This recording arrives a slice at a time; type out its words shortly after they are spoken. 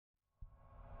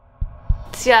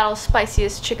Seattle's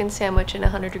spiciest chicken sandwich in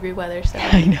 100-degree weather, so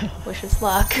I know. wish us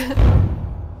luck.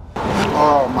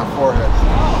 Oh, my forehead.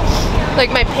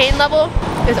 Like, my pain level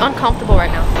is uncomfortable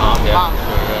right now. Oh, yeah,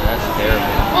 that's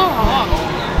terrible.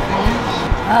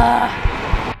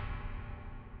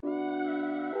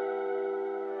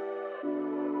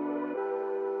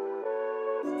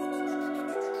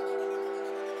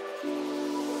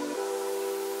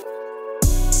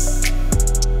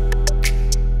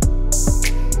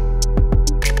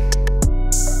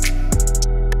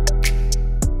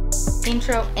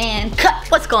 Intro and cut.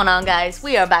 What's going on, guys?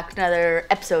 We are back with another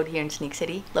episode here in Sneak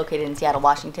City, located in Seattle,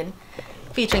 Washington,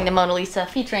 featuring the Mona Lisa,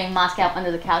 featuring Moscow under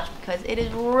the couch because it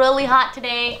is really hot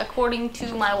today. According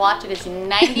to my watch, it is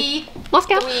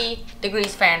 93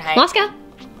 degrees Fahrenheit. Moscow.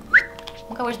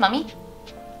 Okay, where's mommy?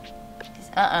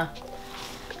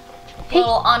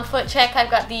 Little on foot check.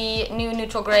 I've got the new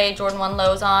neutral gray Jordan 1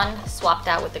 lows on, swapped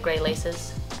out with the gray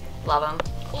laces. Love them.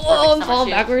 Oh, I'm falling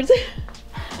backwards.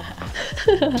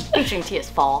 Featuring Tia's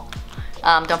fall.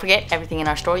 Don't forget, everything in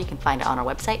our store you can find it on our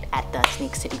website at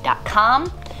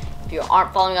thesneakcity.com. If you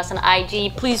aren't following us on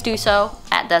IG, please do so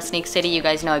at The Sneak City. You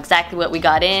guys know exactly what we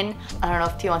got in. I don't know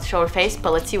if Tia wants to show her face,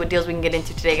 but let's see what deals we can get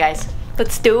into today, guys.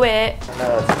 Let's do it. I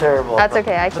know, it's terrible. That's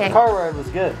okay, I can't. The car ride was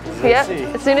good. Yep,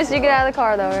 as soon as you get out of the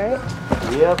car though, right?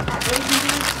 Yep.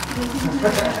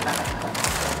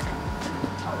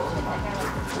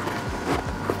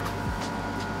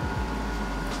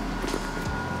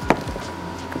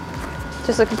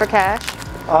 Just looking for cash.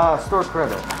 Store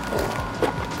credit.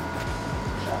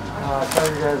 I saw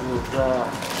you guys'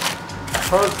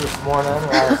 post this morning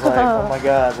and I was like, oh my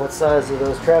god, what size are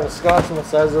those Travis Scotts and what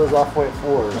size are those Off-White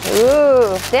 4s?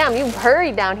 Ooh, damn, you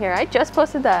hurried down here. I just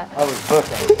posted that. I was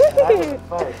booking. I was in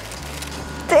fight.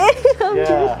 Damn.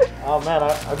 Yeah. Oh man,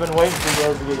 I've been waiting for you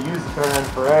guys to get used car in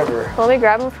forever. Let me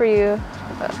grab them for you.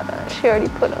 She already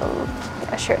put them.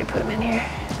 Yeah, she already put them in here.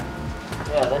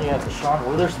 Yeah, then you have the Sean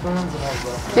Witherspoons and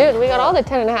everything. Dude, we got all the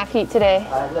 10.5 heat today.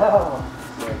 I know.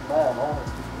 It's like, man,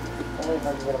 only if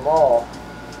I can get them all.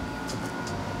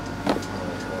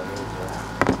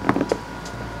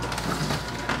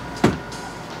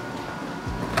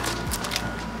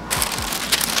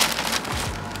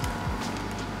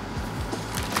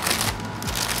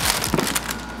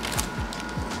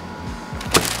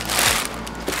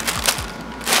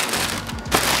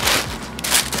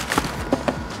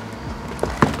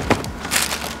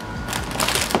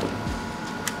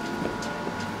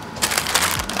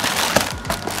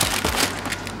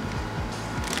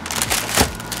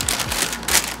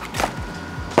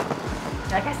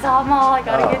 Like I saw them all, I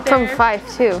gotta get there. From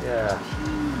 5 too. Yeah.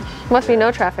 Must be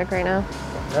no traffic right now.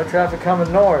 No traffic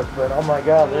coming north, but oh my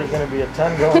god, there's gonna be a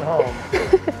ton going home.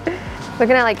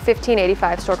 Looking at like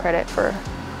 $15.85 store credit for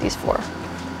these 4.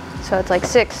 So it's like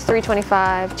 6,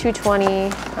 $325,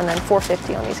 $220, and then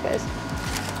 $450 on these guys.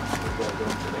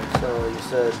 So you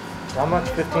said how much?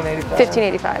 $15.85?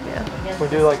 $15.85, yeah. We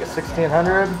do like a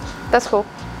 1600. That's cool.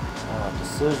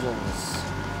 Decisions.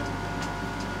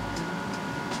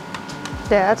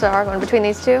 Yeah, that's a hard one. Between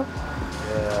these two? Yeah.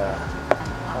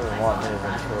 I've been wanting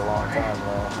these for a long time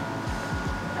though.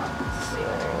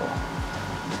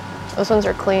 So. Those ones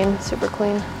are clean, super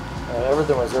clean.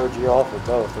 Everything was OGL for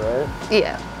both, right?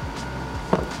 Yeah.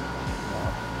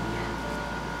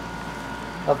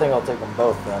 I think I'll take them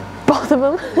both then. Both of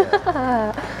them?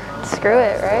 Yeah. Screw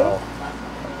it, right?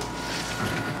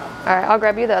 Alright, I'll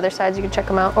grab you the other sides. You can check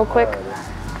them out real quick.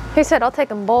 He said I'll take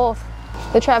them both.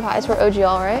 The Trav Highs were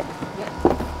OGL, right?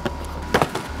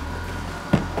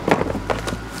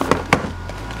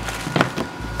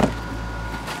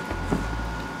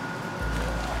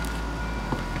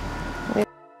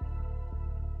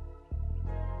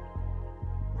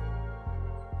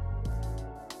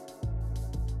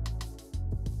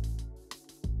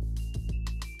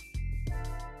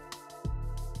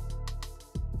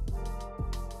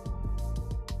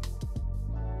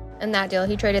 In that deal,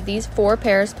 he traded these 4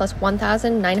 pairs plus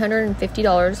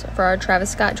 $1,950 for our Travis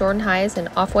Scott Jordan Highs and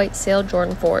Off-White Sale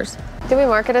Jordan 4s. Did we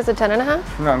mark it as a 10.5?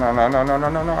 No. I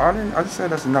didn't. I just said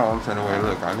that's no. I'm saying the way it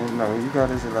look. I didn't know. You got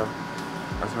this 11.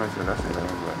 I just made sure that's 11.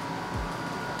 But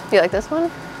You like this one?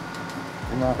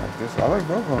 you know, I like this. I like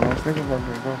both of them. I was thinking about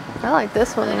doing both of them. I like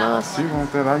this one the most. She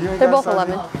want that. You ain't They're got both size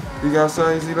 11. You got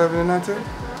size 11 in that too?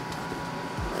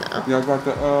 No. Y'all got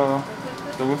the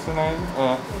what's the name?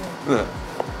 Look.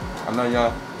 I know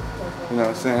y'all, you know what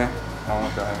I'm saying? I don't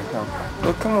want y'all having come.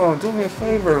 But come on, do me a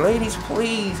favor, ladies,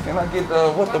 please. Can I get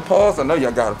what the paws? I know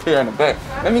y'all got a pair in the back.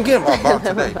 Let me get my box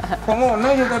today. Come on,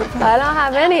 now you got a pair. I don't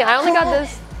have any. I only got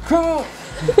this. Come on.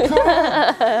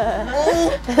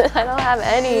 I don't have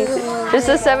any. Just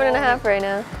a 7.5 right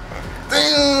now.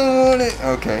 Damn it.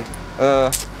 Okay.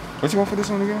 What you want for this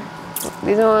one again?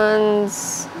 These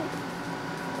ones,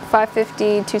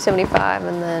 550, 275,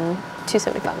 and then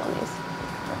 275 on these.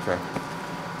 Okay.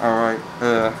 All right.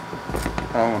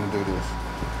 I don't want to do this.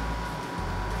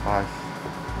 I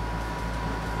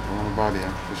want to buy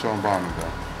them. For sure I'm buying them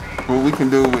though. What we can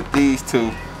do with these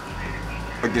two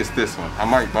against this one. I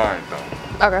might buy it though.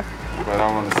 Okay. But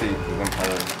I want to see because I'm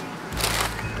tired.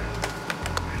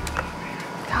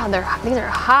 God, these are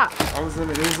hot. It was in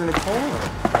the car.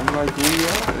 I'm like,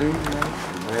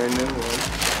 brand new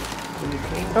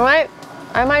one.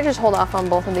 I might just hold off on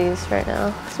both of these right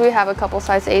now. So we have a couple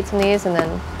size 8s in these, and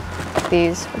then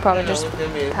these we'll probably just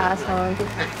pass on.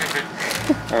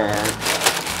 Alright.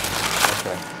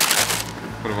 Okay.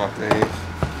 What about the 8?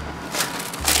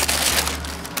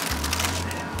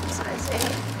 Size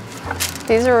 8.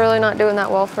 These are really not doing that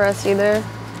well for us either.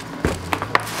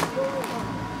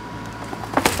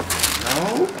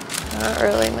 No? Not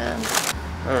really, man.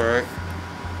 Alright.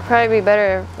 Probably be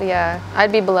better, yeah.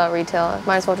 I'd be below retail.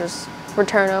 Might as well just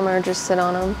return them or just sit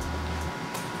on them.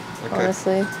 Okay.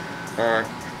 Honestly. Alright.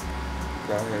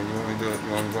 Go ahead. You want me to do it?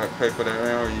 You want me to pay for that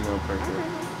now or you want to pay for it?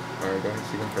 Alright, go ahead.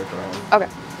 She gonna pay for that one. Okay.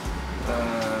 I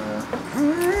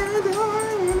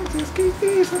want to just keep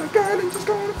these for the guy and just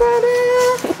going to buy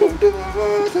them. Do what I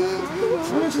want to.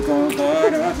 I'm just going to buy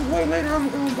it. I'll just wait later. I'm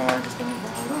going to buy it. Just going to buy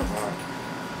it.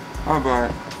 I'll buy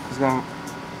it. It's going to...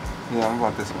 Yeah, I'm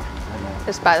about this one.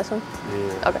 Just buy this one?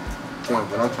 Yeah. Okay. Yeah,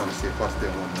 but I'm trying to see if I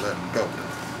still want to let them go.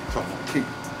 So I'm going to keep it.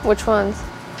 Which ones?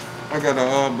 I got an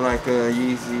all black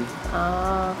Yeezy.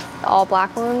 The all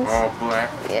black ones? All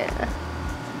black. Yeah.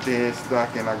 Dead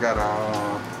stock, and I got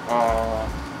a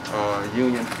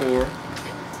Union 4.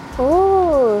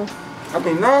 Ooh. I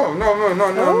mean, no. I mean,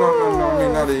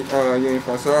 not a Union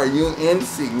 4. Sorry,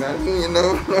 UNC, not Union.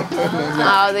 No.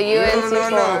 Oh, the UNC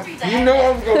No. 4. You know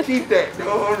I was gonna keep that. No.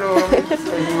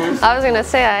 I was gonna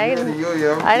say I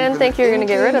didn't think you were gonna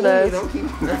get rid of those.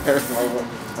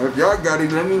 If y'all got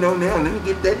it, let me know now. Let me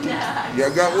get that too.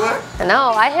 Y'all got what?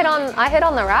 No, I hit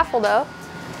on the raffle though.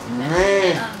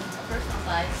 Man, Personal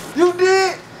size. you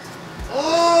did.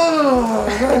 Oh,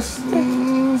 that's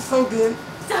so good.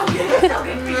 So good, so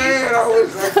good. Man, I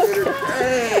wish I could have.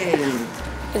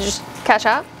 Dang. Did you just catch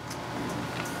up?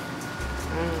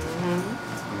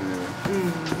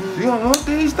 You don't want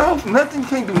these though? Nothing,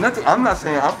 can't do nothing. I'm not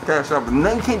saying I'll cash out, but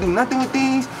nothing, can't do nothing with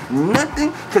these.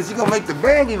 Nothing, because you're going to make the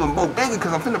bag even more bigger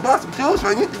because I'm finna buy some shoes,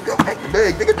 man. You can go make the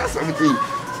bag bigger. That's something.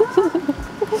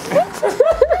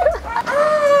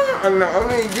 I know. I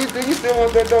mean, you still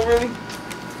want that though, really?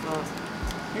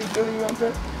 You still want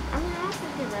that? I mean, I'll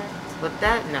take that. But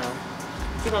that, no.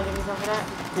 She gonna give me some of that?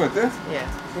 What, this? Yeah.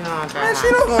 She don't want that. Man, she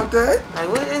don't want that. Like,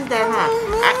 what is that, huh?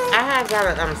 I have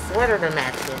got a sweater to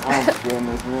match it. Oh,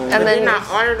 goodness, man. And then I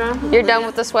ordered them. you're done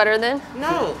with the sweater then?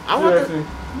 No, I ordered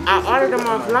them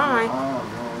offline.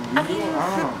 I can't even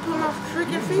put my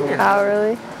freaking feet in. Oh,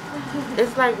 really?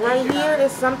 It's like right here,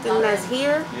 there's something that's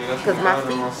here, because my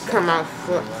feet come out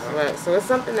flat. So it's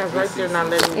something that's right there not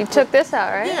letting me. You took this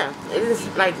out, right? Yeah, it is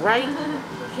like right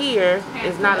here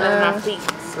is not letting my feet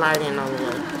slide in all the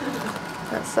way.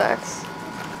 That sucks.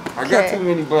 I got Okay. too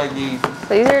many black Yeezys.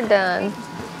 So these are done.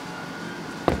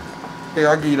 Hey,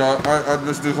 I'll give you all. I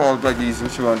just do all the black Yeezys.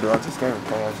 What you want to do? I just gave it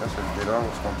cash. That's what I did. I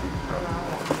was going to keep it up.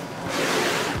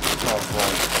 I was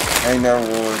like, ain't never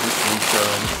wore it. Just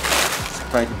reselling.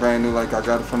 Thank you, brand new, like I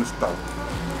got it from the store.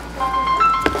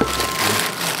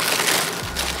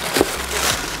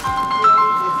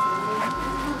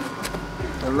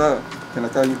 Hello. Can I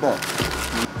call you back?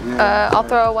 Yeah. I'll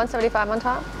throw 175 on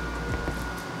top.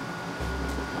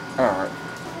 Alright.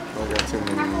 I got too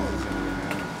many Yeezys in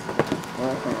there.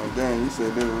 Oh, dang, you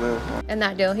said they were left one. In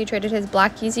that deal, he traded his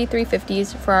black Yeezy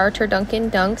 350s for our Turduncan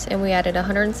Dunks, and we added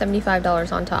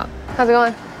 $175 on top. How's it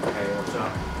going? Hey, what's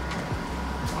up?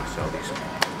 I want to sell these.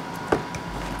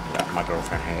 Yeah, my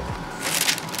girlfriend had.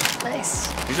 Nice.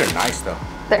 These are nice though.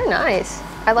 They're nice.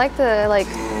 I like the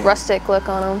rustic look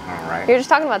on them. All right. You were just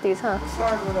talking about these, huh? What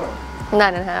size are those?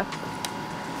 9.5.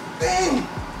 Dang!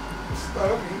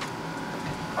 Stubby.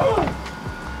 Oh!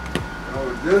 I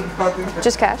was just about to...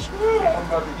 Just cash. I'm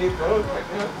about to get those right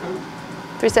now, too.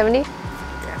 370.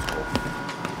 That's cool.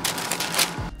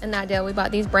 In that deal, we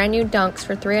bought these brand new Dunks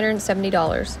for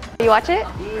 $370. You watch it?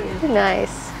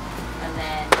 Nice. And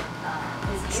then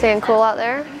Staying cool out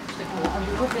there?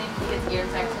 his ear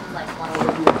section's like one.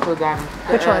 So got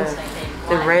Which ones?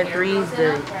 the red threes, is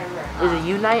it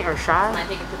Unite or I Shy?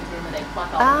 think it's between when they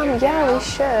fuck all the ears Yeah, we out.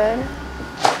 should.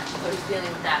 So he's dealing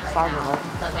with that right Sorry, now. Lord.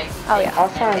 So it's like he's Oh, yeah. I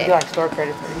was trying to do like store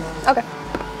credit for you. Okay.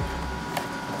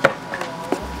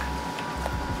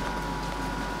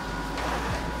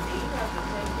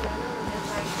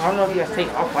 I don't know if you guys take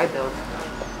off-white those.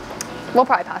 We'll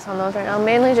probably pass on those right now.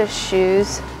 Mainly just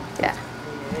shoes. Yeah.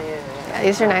 Yeah,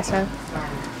 these are nice, man.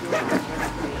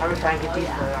 I've been trying to get these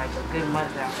for like a good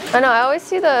month now. I know, I always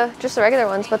see just the regular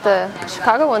ones, but the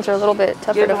Chicago ones are a little bit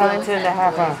tougher to find. 10.5,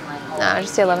 huh? Nah, I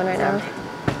just say 11 right now.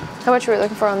 How much were we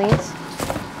looking for on these? I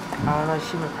don't know,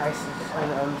 shipment prices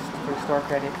for store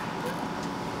credit.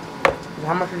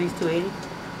 How much are these? 280?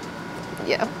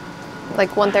 Yeah.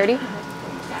 Like 130?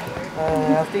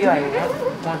 I think like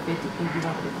 150,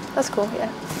 150. That's cool, yeah.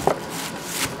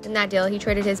 In that deal, he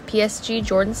traded his PSG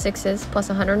Jordan 6s plus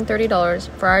 $130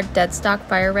 for our dead stock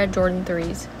fire red Jordan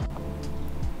 3s.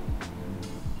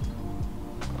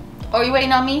 Oh, are you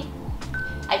waiting on me?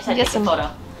 I just had to take a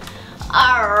photo.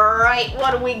 Alright,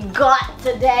 what do we got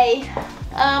today?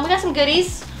 We got some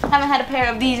goodies. Haven't had a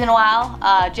pair of these in a while.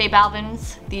 J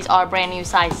Balvin's. These are brand new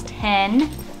size 10.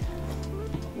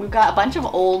 We've got a bunch of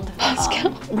old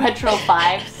retro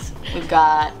 5s. We've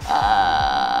got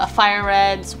fire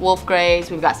reds, wolf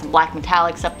grays. We've got some black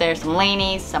metallics up there, some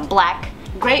Laneys, some black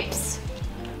grapes.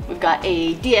 We've got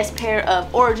a DS pair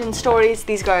of Origin Stories.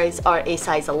 These guys are a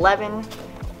size 11.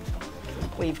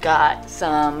 We've got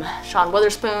some Sean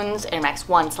Witherspoons, Air Max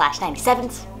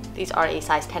 1/97s. These are a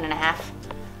size 10.5.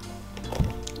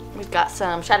 We've got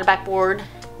some Shattered Backboard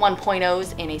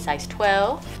 1.0s in a size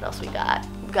 12. What else we got?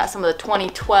 We've got some of the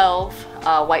 2012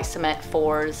 white cement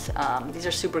 4s. These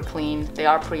are super clean. They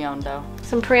are pre-owned though.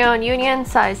 Some pre-owned Union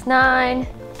size 9.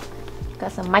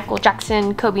 Got some Michael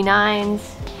Jackson Kobe 9s.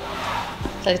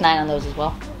 Size 9 on those as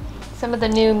well. Some of the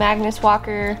new Magnus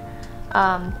Walker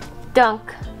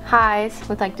Dunk highs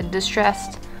with like the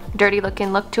distressed, dirty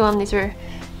looking look to them. These are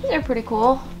pretty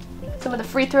cool. Some of the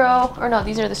free throw, or no,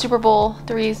 these are the Super Bowl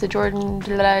 3s, the Jordan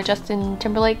Justin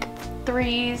Timberlake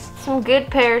 3s. Some good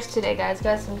pairs today, guys.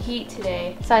 Got some heat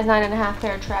today. Size 9.5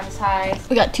 pair of Travis highs.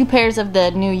 We got 2 pairs of the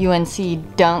new UNC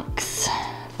Dunks.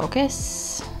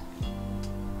 Focus.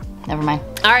 Never mind.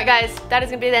 All right, guys, that is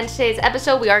gonna be the end of today's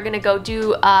episode. We are gonna go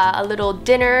do a little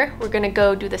dinner. We're gonna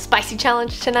go do the spicy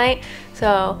challenge tonight.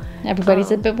 So everybody's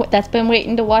that's been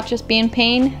waiting to watch us be in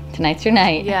pain. Tonight's your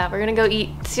night. Yeah, we're gonna go eat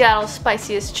Seattle's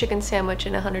spiciest chicken sandwich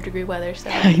in 100-degree weather. So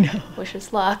I know. Wish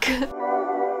us luck.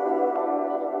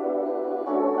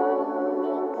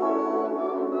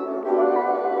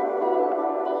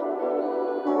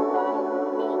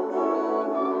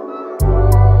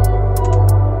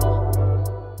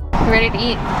 Ready to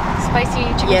eat spicy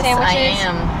chicken sandwiches? Yes,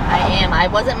 I am. I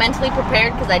wasn't mentally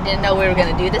prepared because I didn't know we were going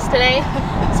to do this today.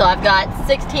 So I've got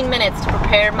 16 minutes to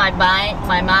prepare my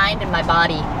mind and my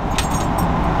body.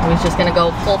 I was just going to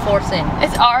go full force in.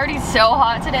 It's already so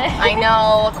hot today. I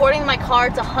know. According to my car,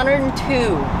 it's 102.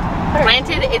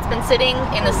 Granted, it's been sitting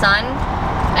in the sun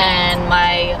and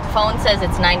my phone says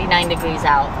it's 99 degrees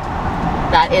out.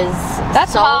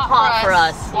 That's so hot for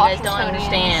us. You guys don't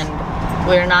understand.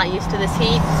 We're not used to this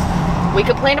heat. We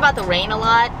complain about the rain a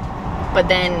lot, but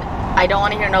then I don't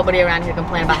want to hear nobody around here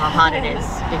complain about how hot it is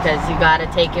because you gotta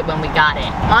take it when we got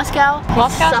it. Moscow's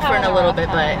suffering a little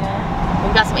bit, but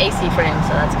we've got some AC for him,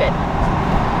 so that's good.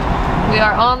 We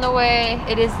are on the way.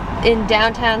 It is in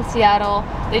downtown Seattle.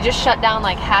 They just shut down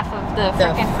like half of the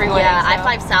freaking freeway. Yeah, so.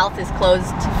 I-5 South is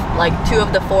closed. Like 2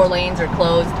 of the 4 lanes are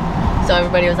closed. So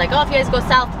everybody was like, oh, if you guys go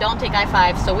south, don't take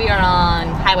I-5. So we are on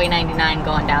Highway 99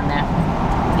 going down there.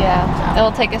 Yeah, so.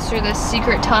 It'll take us through this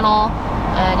secret tunnel,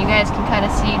 and you guys can kind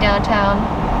of see downtown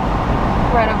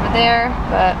right over there.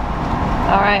 But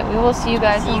all right, we will see you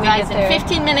guys when we get there. In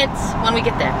 15 minutes when we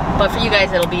get there. But for you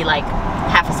guys, it'll be like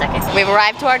half a second. We've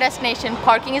arrived to our destination.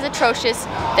 Parking is atrocious.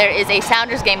 There is a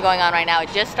Sounders game going on right now. It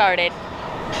just started,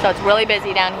 so it's really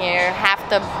busy down here. Half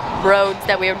the roads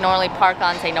that we would normally park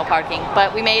on say no parking,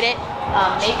 but we made it.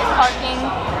 Nate is parking.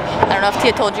 I don't know if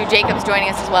Tia told you, Jacob's joining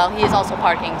us as well. He is also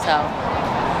parking, so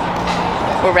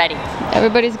we're ready.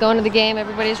 Everybody's going to the game.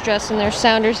 Everybody's dressed in their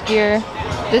Sounders gear.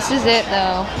 This is it,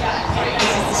 though. This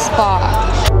is the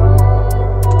spot.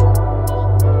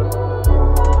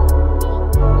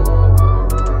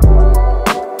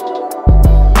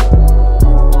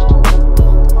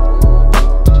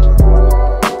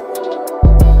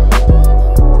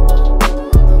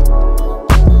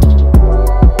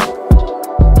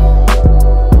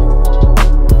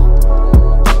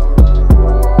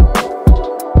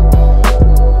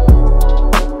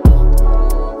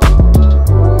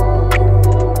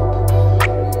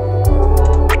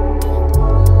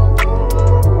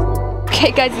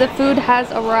 Okay guys, the food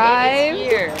has arrived. It is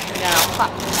here. Now,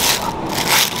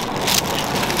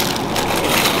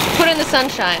 put in the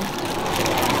sunshine.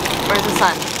 Where's the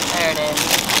sun? There it is.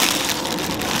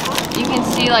 You can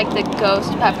see like the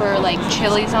ghost pepper like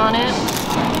chilies on it.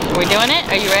 Are we doing it?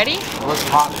 Are you ready? Looks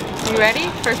hot. You ready?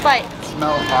 First bite.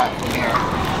 Smells hot from here.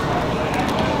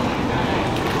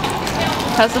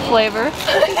 How's the flavor?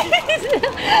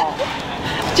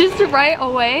 Just right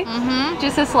away?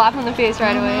 Just a slap in the face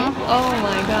right away? Oh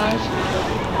my gosh.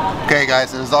 Okay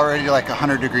guys, it was already like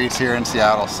 100 degrees here in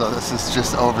Seattle, so this is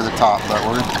just over the top, but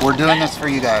we're doing this for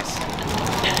you guys.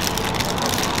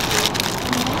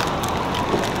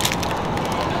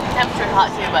 Temperature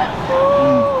hot too, but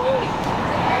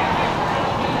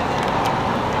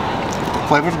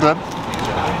Flavor's good.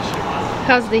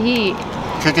 How's the heat?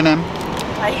 Kicking in.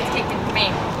 I think it's kicking for me.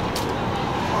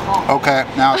 Okay,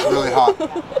 now it's really hot.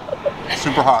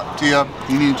 Super hot. Tia,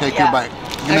 you need to take your bite.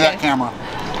 Give me that camera.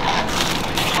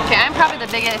 Okay, I'm probably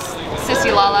the biggest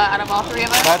sissy lala out of all three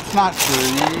of us. That's not true.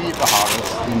 You eat the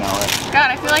hottest. You know it.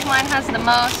 God, I feel like mine has the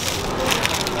most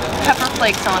pepper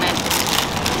flakes on it.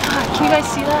 God, can you guys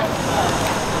see that?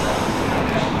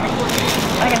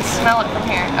 I can smell it from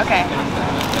here. Okay.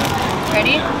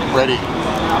 Ready? Ready.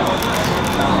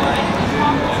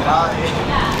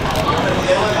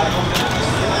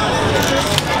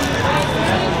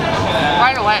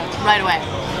 Right away. Right away.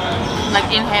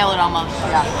 Like inhale it almost.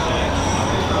 Yeah.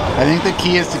 I think the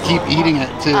key is to keep eating it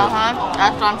too.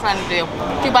 That's what I'm trying to do.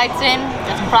 2 bites in,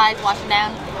 get some fries, wash it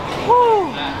down.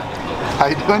 Woo! How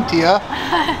you doing, Tia?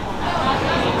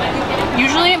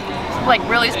 Usually, like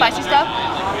really spicy stuff,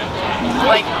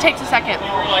 like takes a second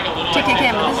to kick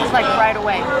in, but this is like right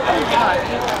away. God.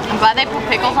 I'm glad they put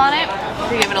pickles on it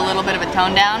to give it a little bit of a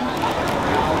tone down.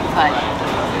 But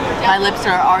my lips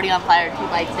are already on fire 2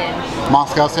 bites in.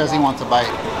 Moscow says he wants a bite.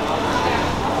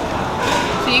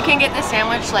 So you can get this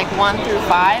sandwich like 1 through 5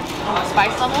 on the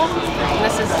spice level, and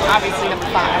this is obviously number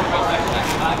 5.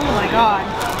 Oh my god.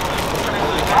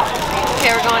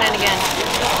 Okay, we're going in again.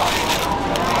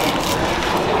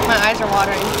 My eyes are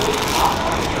watering.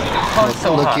 Oh, it's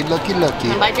so looky, hot. looky, looky.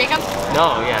 Wanna bite, Jacob?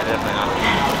 No, yeah, definitely not.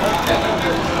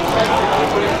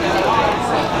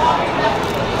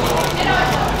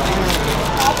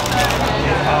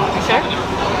 You sure?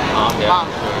 Oh, yeah.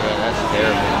 Yeah, that's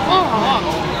terrible.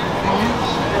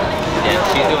 Yeah, if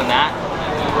she's doing that,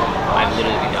 I'd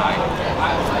literally be dying.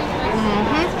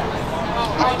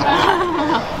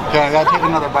 Okay, I gotta take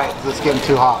another bite because it's getting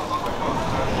too hot.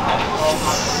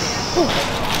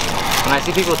 When I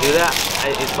see people do that,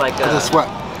 it's like The sweat.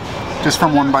 Just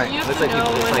from one bite. it looks like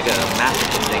it's like a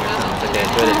masochist thing or something. It's like they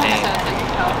enjoy the pain.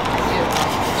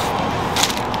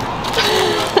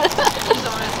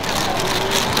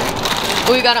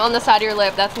 Oh, you got it on the side of your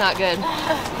lip. That's not good.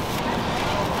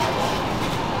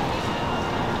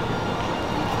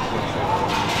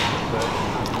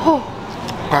 Oh,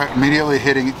 Alright, immediately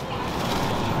hitting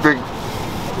big.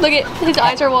 look at his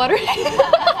eyes are watering.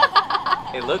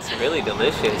 It looks really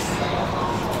delicious.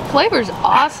 Flavor's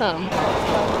awesome.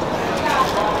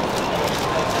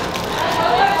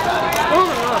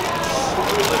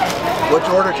 What'd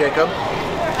you order, Jacob?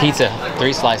 Pizza,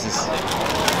 3 slices.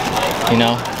 You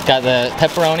know, got the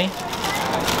pepperoni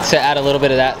to add a little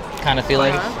bit of that kind of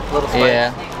feeling. Little spice.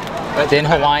 Yeah. Then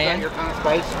Hawaiian. Your kind of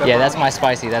spice? Yeah, that's my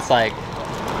spicy. That's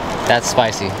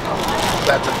spicy.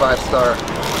 That's a 5-star.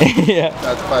 Yeah.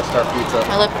 That's a 5-star pizza.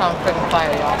 My lips on freaking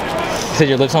fire, y'all. You said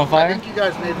your lips on I fire? think you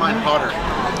guys made mine hotter.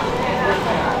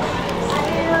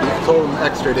 You told them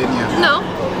extra, didn't you? No.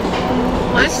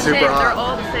 Mine's It's the super same. hot. They're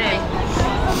all the same.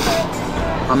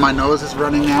 My nose is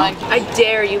running now. I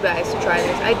dare you guys to try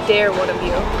this. I dare one of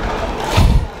you.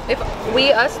 If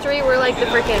us three were like the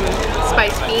freaking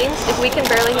spice fiends, if we can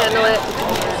barely handle it,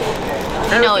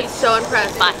 I know would be it's so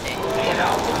impressed. Spicy.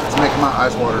 It's making my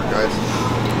eyes water, guys.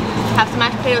 Have some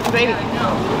mashed potatoes and gravy.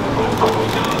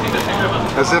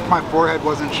 As if my forehead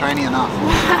wasn't shiny enough.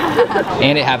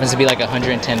 And it happens to be like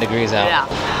 110 degrees out. Yeah.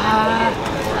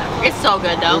 It's so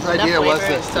good though. Whose idea the was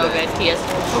flavor this is so today? good. Tia's.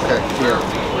 Okay, here.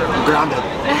 I'm grounded.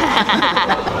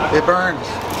 It burns.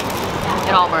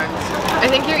 It all burns. I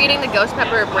think you're eating the ghost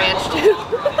pepper branch too.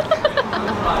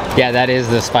 Yeah, that is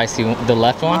the spicy one. The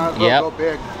left Might one? as well Yep. go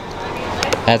big.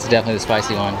 That's definitely the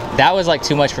spicy one. That was like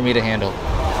too much for me to handle.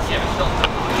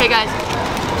 Okay guys,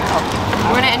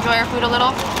 we're gonna enjoy our food a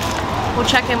little. We'll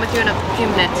check in with you in a few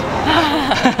minutes.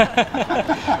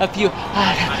 A few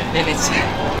minutes.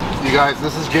 You guys,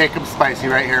 this is Jacob's spicy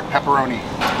right here, pepperoni.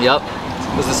 Yep.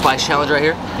 Was the spice challenge right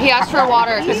here? He asked for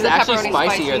water because It's the actually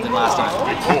pepperoni's spicier spicy. than last time.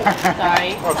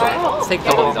 Sorry. Let's take a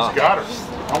couple of these off. Got her.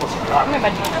 Almost got her.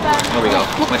 There we go.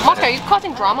 Much Moscow, are better. you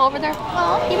causing drama over there?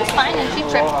 Well, he was fine and she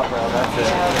tripped.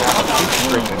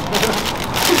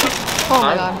 Oh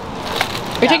my god.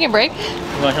 You're taking a break? You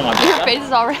want to show my Your pizza? face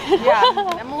is all red. Yeah,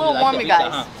 I'm a little like warm, the you pizza,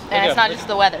 guys. huh? And it's not just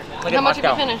the weather. Look How at much have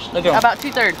you Moscow. finished? Look at him. About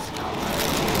 2/3.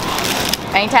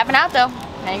 Ain't tapping out though.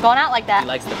 Ain't going out like that. He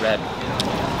likes the bread.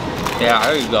 Yeah,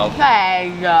 there you go.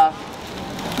 Hey, no.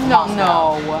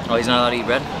 Oh, he's not allowed to eat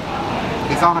bread?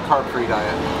 He's on a carb-free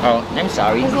diet. Oh, I'm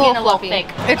sorry. It's getting a little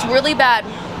thick. It's really bad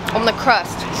on the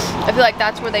crust. I feel like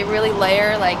that's where they really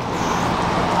layer like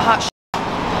hot shit.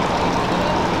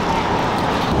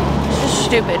 It's just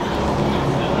stupid.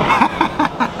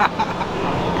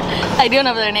 How you doing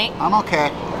over there, Nate? I'm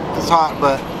okay. It's hot,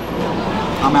 but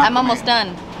I'm almost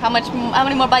done. How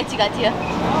many more bites you got, Tia?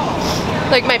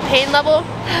 Like my pain level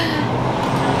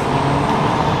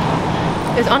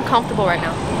is uncomfortable right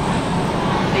now.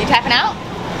 Are you tapping out?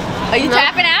 Are you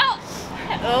tapping out?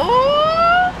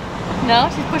 Oh! No,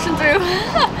 she's pushing through.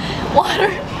 Water.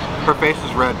 Her face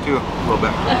is red too, a little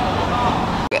bit.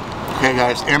 Okay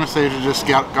guys, Anastasia just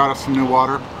got us some new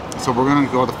water. So we're gonna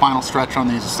go the final stretch on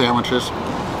these sandwiches.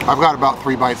 I've got about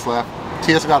 3 bites left.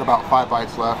 Tia's got about 5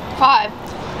 bites left. 5.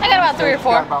 I got about 3 or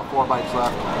 4. Got about 4 bites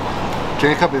left.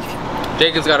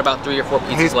 Jacob's got about 3 or 4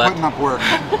 pieces he's left. putting up work.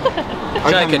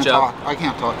 I can't talk. I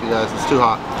can't talk to you guys. It's too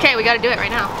hot. Okay, we gotta do it right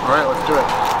now. All right, let's do it.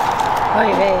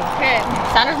 Okay.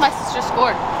 Sounders must have just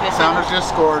scored. Sounders just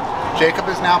scored. Jacob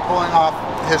is now pulling off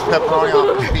his pepperoni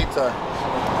off his pizza.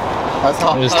 That's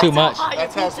how, It was too much.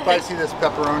 That's how spicy this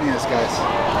pepperoni is, guys.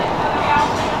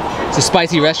 It's a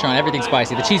spicy restaurant. Everything's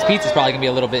spicy. The cheese pizza is probably gonna be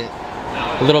a little bit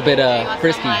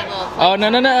frisky. Oh no.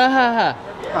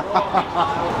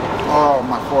 Oh,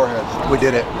 my forehead. We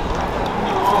did it.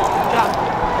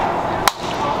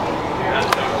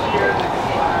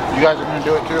 You guys are gonna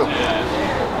do it too.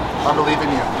 I believe in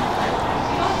you.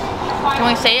 Can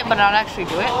we say it but not actually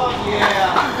do it?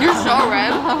 You're so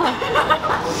red.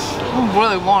 I'm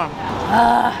really warm.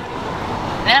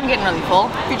 And I'm getting really full.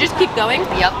 You just keep going.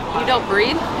 Yep. You don't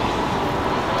breathe.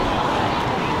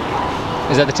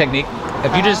 Is that the technique?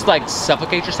 If you just like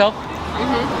suffocate yourself,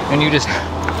 and you just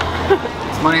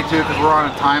It's funny too because we're on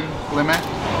a time limit.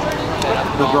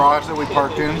 The garage that we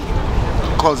parked in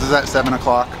closes at 7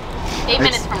 o'clock. 8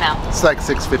 minutes from now. It's like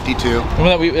 6:52.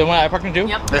 when I parked into?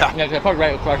 Yep. Yeah. Yeah, I parked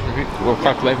right across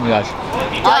away from you guys.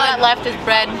 All I got left is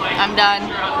bread. I'm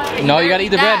done. No, you gotta eat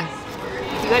the bread.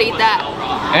 You gotta eat that.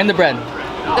 And the bread. The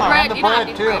bread, the you don't have bread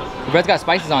to eat the too. bread. The bread's got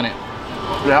spices on it.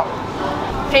 Yeah.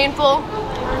 Painful.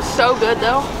 So good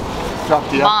though. Good job,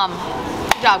 Tia. Mom.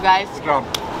 Good job, guys. Good job.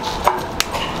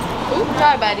 Ooh,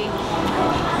 try, buddy.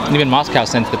 Even Moscow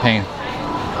sensed the pain.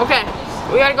 Okay,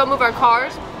 we gotta go move our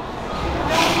cars.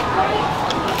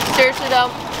 Seriously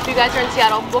though, if you guys are in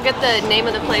Seattle, we'll get the name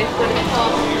of the place. What is it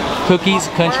called? Cookies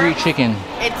Country Chicken.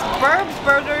 It's Burbs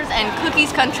Burgers and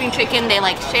Cookies Country Chicken. They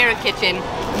like share a kitchen.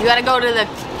 You gotta go to the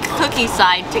cookie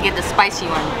side to get the spicy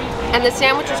one. And the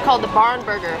sandwich is called the Barn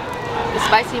Burger. The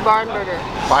spicy Barn Burger.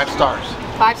 5 stars.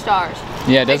 5 stars.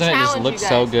 Yeah, doesn't I it just challenge look you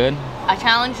so guys. good? I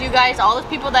challenge you guys, all those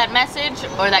people that message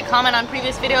or that comment on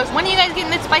previous videos, when are you guys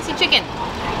getting this spicy chicken?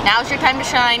 Now's your time to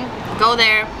shine. Go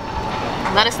there.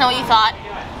 Let us know what you thought.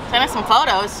 Send us some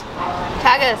photos.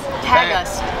 Tag us. Tag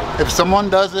us. If someone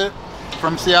does it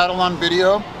from Seattle on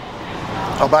video,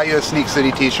 I'll buy you a Sneak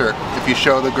City t-shirt if you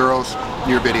show the girls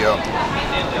your video.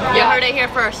 You heard it here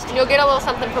first. And you'll get a little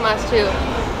something from us too.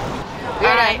 We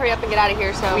gotta Alright. hurry up and get out of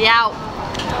here, so. We out.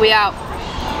 We out.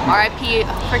 R.I.P.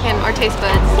 freaking our taste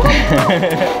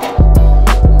buds.